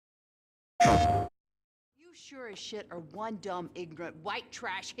You sure as shit are one dumb, ignorant, white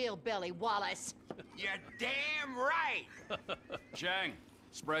trash hillbilly, Wallace. You're damn right! Chang,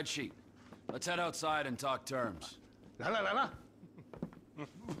 spreadsheet. Let's head outside and talk terms. 来了来了，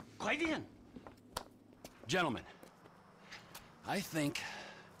快点！ Gentlemen, I think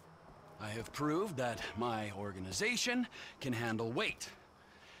I have proved that my organization can handle weight.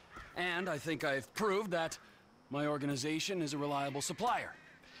 And I think I've proved that my organization is a reliable supplier.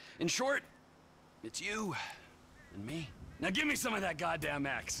 In short, it's you and me. Now give me some of that goddamn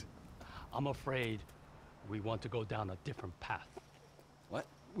X. I'm afraid we want to go down a different path. What?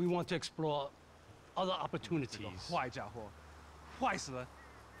 We want to explore other opportunities. 坏家伙，坏死了！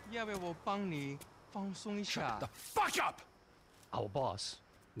要不要我帮你放松一下 Shut the fuck up! Our boss,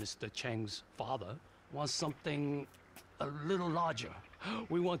 Mr. Cheng's father, wants something a little larger.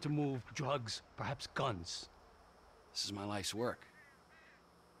 We want to move drugs, perhaps guns. This is my life's work.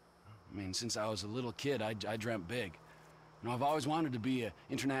 I mean, since I was a little kid, I dreamt big. You know, I've always wanted to be an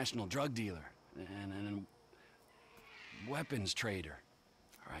international drug dealer and a weapons trader.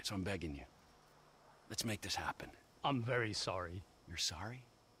 All right, so I'm begging you. Let's make this happen. I'm very sorry. You're sorry?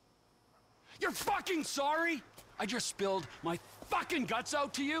 You're fucking sorry? I just spilled my fucking guts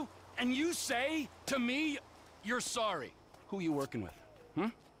out to you, and you say to me, you're sorry. Who are you working with? Hmm?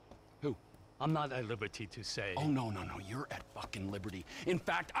 Who? I'm not at liberty to say. Oh, no, you're at fucking liberty. In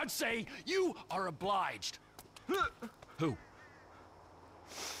fact, I'd say you are obliged. Who?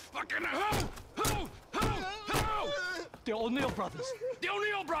 Fucking who? The O'Neill brothers. The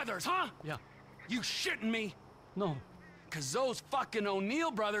O'Neill brothers, huh? Yeah. You shitting me? No. Cause those fucking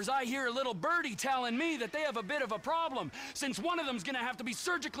O'Neill brothers, I hear a little birdie telling me that they have a bit of a problem, since one of them's gonna have to be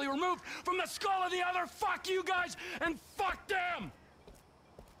surgically removed from the skull of the other. Fuck you guys, and fuck them!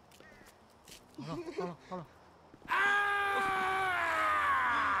 Hold on. Ah!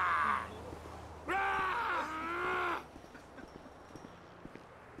 Ah!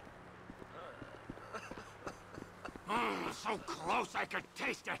 So close I could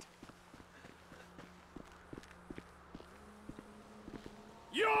taste it!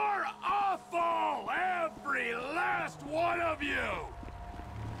 You're awful! Every last one of you!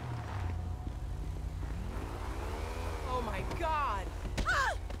 Oh my God!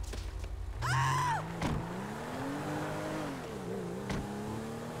 Ah! Ah!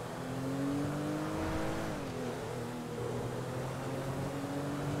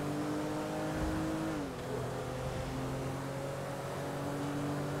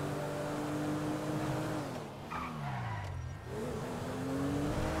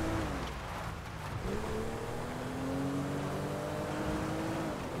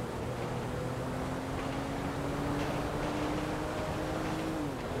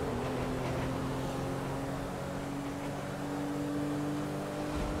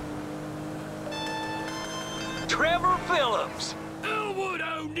 Trevor Phillips. Elwood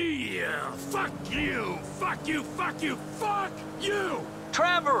O'Neill! Fuck you! Fuck you! Fuck you! Fuck you!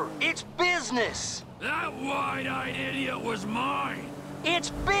 Trevor, it's business. That wide-eyed idiot was mine! It's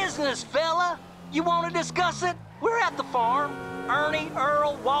business, fella. You want to discuss it? We're at the farm. Ernie,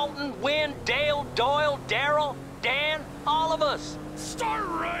 Earl, Walton, Wynn, Dale, Doyle, Darrell, Dan, all of us. Start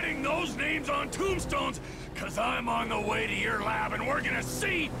writing those names on tombstones, cause I'm on the way to your lab and we're gonna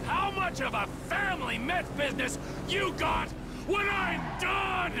see how much of a family meth business you got when I'm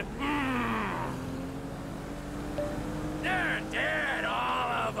done! They're dead,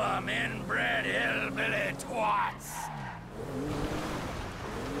 all of them, inbred hillbilly twats!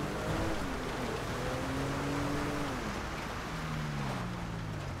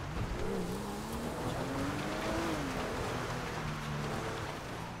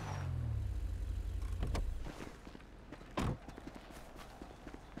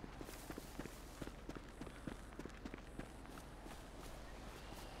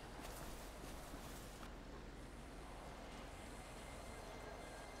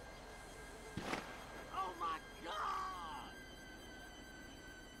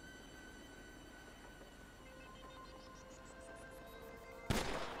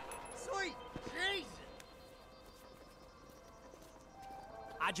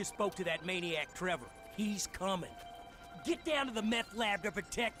 I just spoke to that maniac Trevor. He's coming. Get down to the meth lab to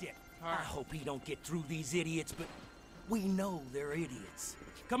protect him. I hope he don't get through these idiots, but we know they're idiots.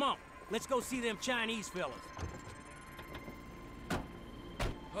 Come on, let's go see them Chinese fellas.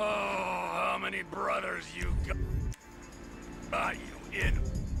 Oh, how many brothers you got, you in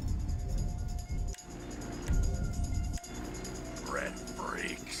bred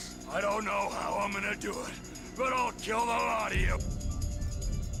freaks. I don't know how I'm gonna do it, but I'll kill the lot of you.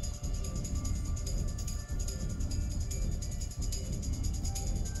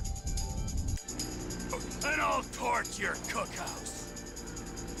 and I'll torch your cookhouse.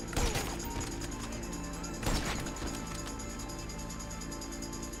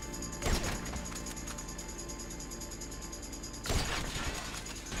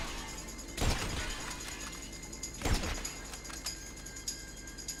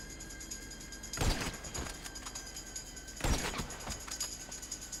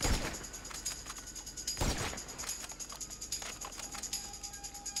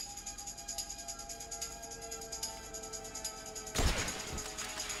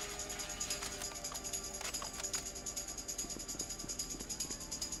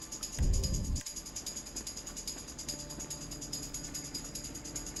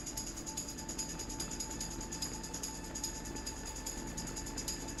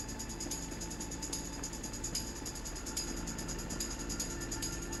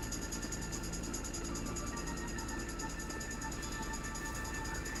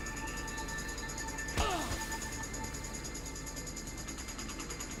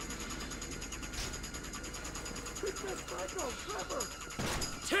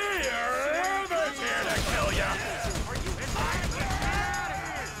 Thyeraca's here to kill ya! Are you inside? Get out of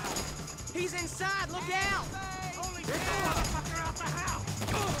here! He's inside, look out! Get the motherfucker out the house!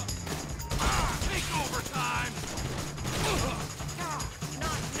 Take overtime!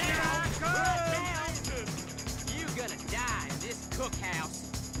 Not now! You gonna die in this cookhouse.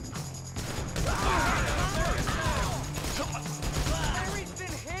 Larry's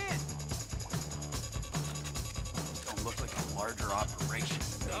been hit! Don't look like a larger operation.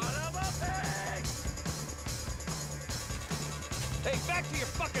 Son of a pig! Hey, back to your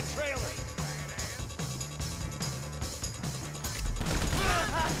fucking trailer!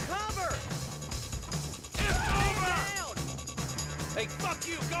 Cover! It's over! Hey, fuck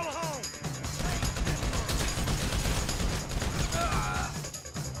you! Go home!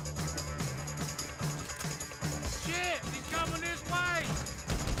 Shit! He's coming this way!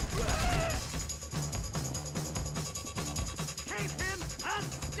 Keep him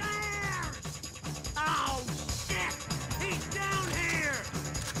upstairs! Oh, shit! He's down here!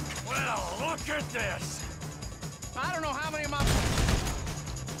 Well, look at this! I don't know how many of my...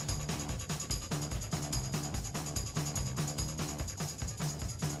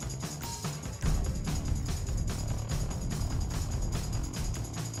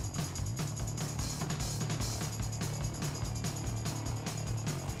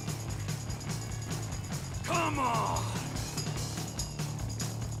 Come on!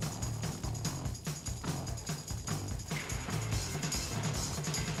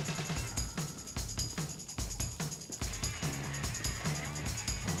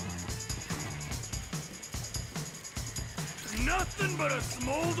 Nothing but a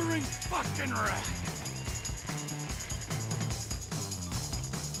smoldering fucking wreck.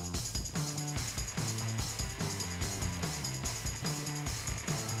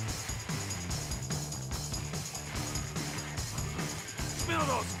 Smell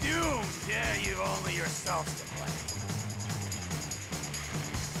those fumes? Yeah, you've only yourself to blame.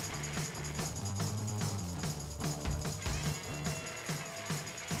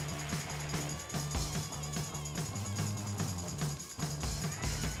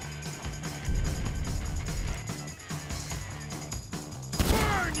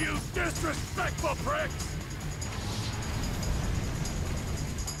 Burn, you disrespectful pricks!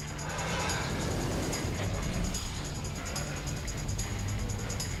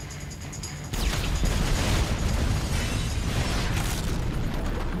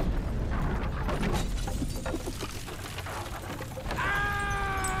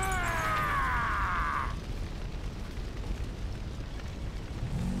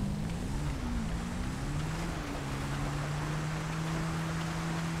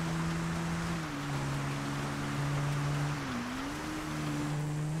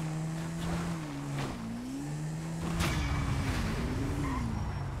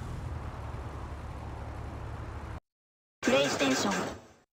 PlayStation